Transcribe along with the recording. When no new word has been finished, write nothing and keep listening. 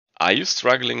Are you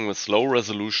struggling with low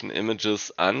resolution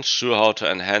images, unsure how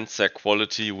to enhance their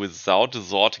quality without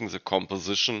distorting the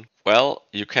composition? Well,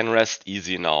 you can rest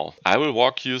easy now. I will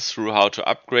walk you through how to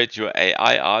upgrade your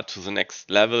AI art to the next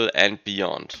level and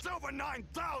beyond.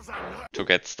 To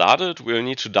get started, we'll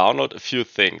need to download a few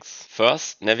things.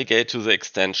 First, navigate to the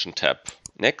Extension tab.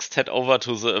 Next, head over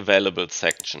to the Available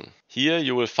section. Here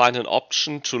you will find an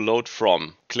option to load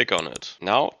from. Click on it.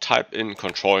 Now type in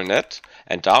ControlNet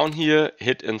and down here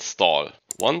hit Install.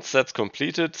 Once that's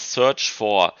completed, search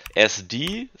for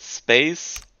SD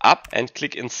space up and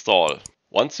click Install.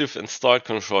 Once you've installed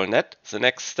ControlNet, the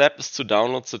next step is to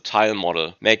download the tile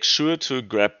model. Make sure to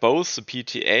grab both the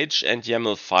PTH and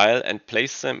YAML file and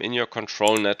place them in your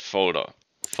ControlNet folder.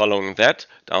 Following that,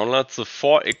 download the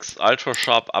 4x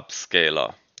UltraSharp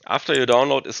Upscaler. After your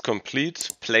download is complete,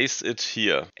 place it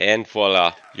here. And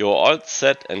voila, you're all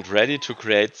set and ready to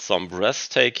create some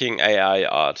breathtaking AI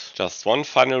art. Just one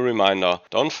final reminder,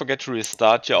 don't forget to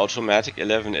restart your automatic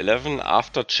 1111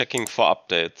 after checking for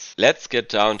updates. Let's get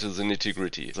down to the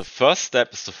nitty-gritty. The first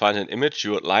step is to find an image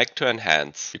you would like to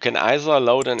enhance. You can either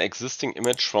load an existing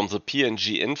image from the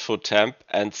PNG info temp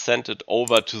and send it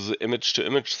over to the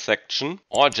image-to-image section,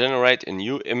 or generate a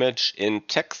new image in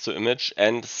text-to-image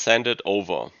and send it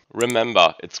over.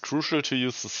 Remember, it's crucial to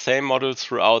use the same model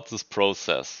throughout this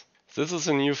process. This is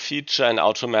a new feature in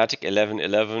automatic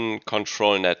 1111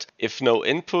 ControlNet. If no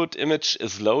input image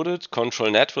is loaded,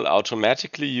 ControlNet will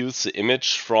automatically use the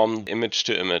image from image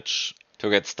to image. To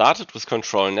get started with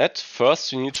ControlNet,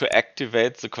 first you need to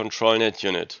activate the ControlNet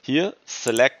unit. Here,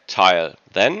 select Tile.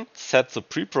 Then set the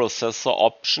preprocessor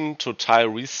option to tile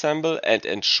resample and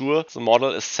ensure the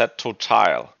model is set to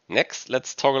tile. Next,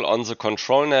 let's toggle on the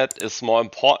ControlNet is more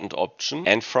important option,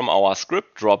 and from our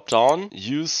script dropdown,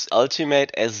 use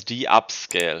Ultimate SD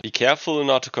Upscale. Be careful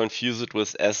not to confuse it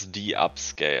with SD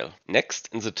Upscale. Next,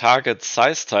 in the target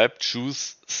size type,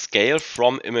 choose Scale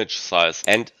from Image Size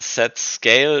and set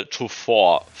Scale to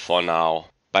 4 for now.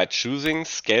 By choosing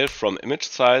Scale from Image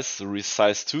Size, the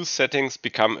Resize 2 settings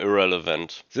become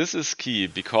irrelevant. This is key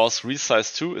because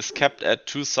Resize 2 is kept at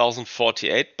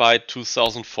 2048 by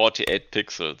 2048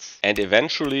 pixels. And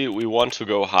eventually we want to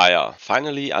go higher.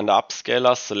 Finally, under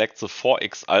Upscaler, select the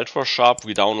 4x UltraSharp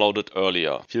we downloaded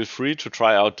earlier. Feel free to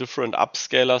try out different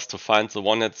upscalers to find the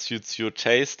one that suits your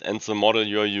taste and the model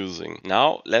you're using.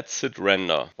 Now let's hit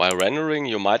render. While rendering,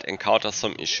 you might encounter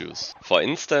some issues. For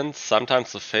instance,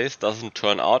 sometimes the face doesn't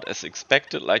turn out as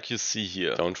expected like you see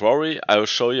here. Don't worry, I will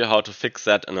show you how to fix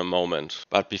that in a moment.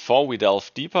 But before we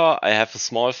delve deeper, I have a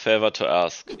small favor to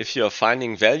ask. If you are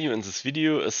finding value in this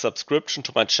video, a subscription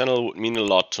to my channel would mean a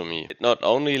lot to me. It not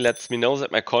only lets me know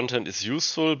that my content is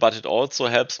useful, but it also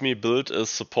helps me build a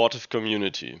supportive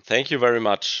community. Thank you very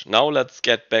much. Now let's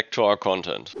get back to our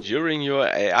content. During your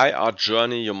AI art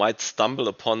journey, you might stumble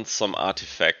upon some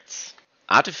artifacts.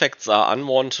 Artifacts are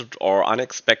unwanted or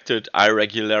unexpected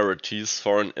irregularities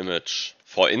for an image.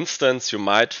 For instance, you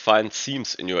might find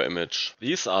seams in your image.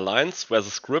 These are lines where the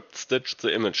script stitched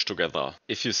the image together.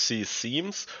 If you see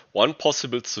seams, one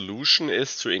possible solution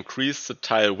is to increase the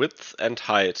tile width and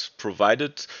height,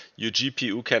 provided your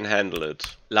GPU can handle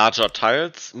it. Larger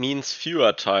tiles means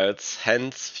fewer tiles,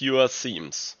 hence fewer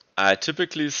seams. I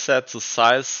typically set the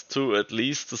size to at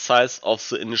least the size of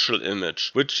the initial image,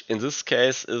 which in this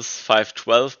case is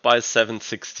 512 by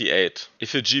 768.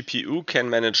 If your GPU can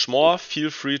manage more, feel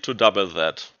free to double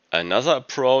that. Another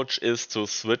approach is to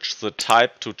switch the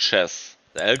type to chess.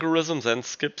 The algorithm then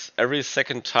skips every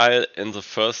second tile in the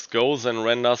first go, then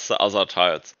renders the other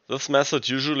tiles. This method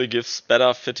usually gives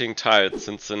better fitting tiles,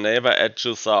 since the neighbor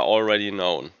edges are already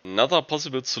known. Another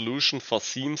possible solution for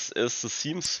seams is the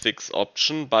seams fix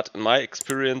option, but in my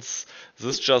experience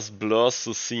this just blurs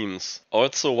the seams.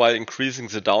 Also, while increasing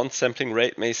the downsampling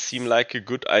rate may seem like a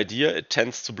good idea, it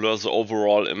tends to blur the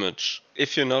overall image.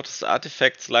 If you notice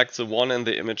artifacts like the one in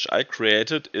the image I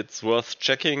created, it's worth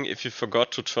checking if you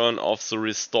forgot to turn off the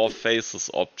Restore Faces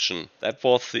option. That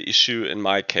was the issue in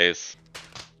my case.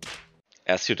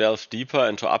 As you delve deeper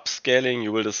into upscaling,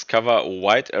 you will discover a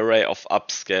wide array of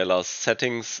upscalers,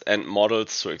 settings and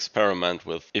models to experiment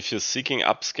with. If you're seeking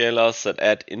upscalers that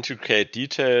add intricate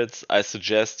details, I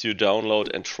suggest you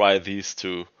download and try these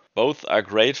two. Both are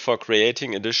great for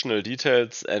creating additional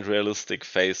details and realistic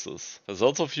faces. For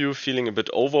those of you feeling a bit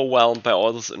overwhelmed by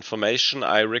all this information,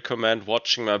 I recommend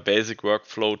watching my basic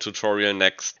workflow tutorial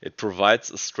next. It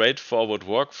provides a straightforward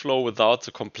workflow without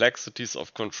the complexities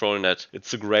of ControlNet.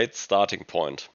 It's a great starting point.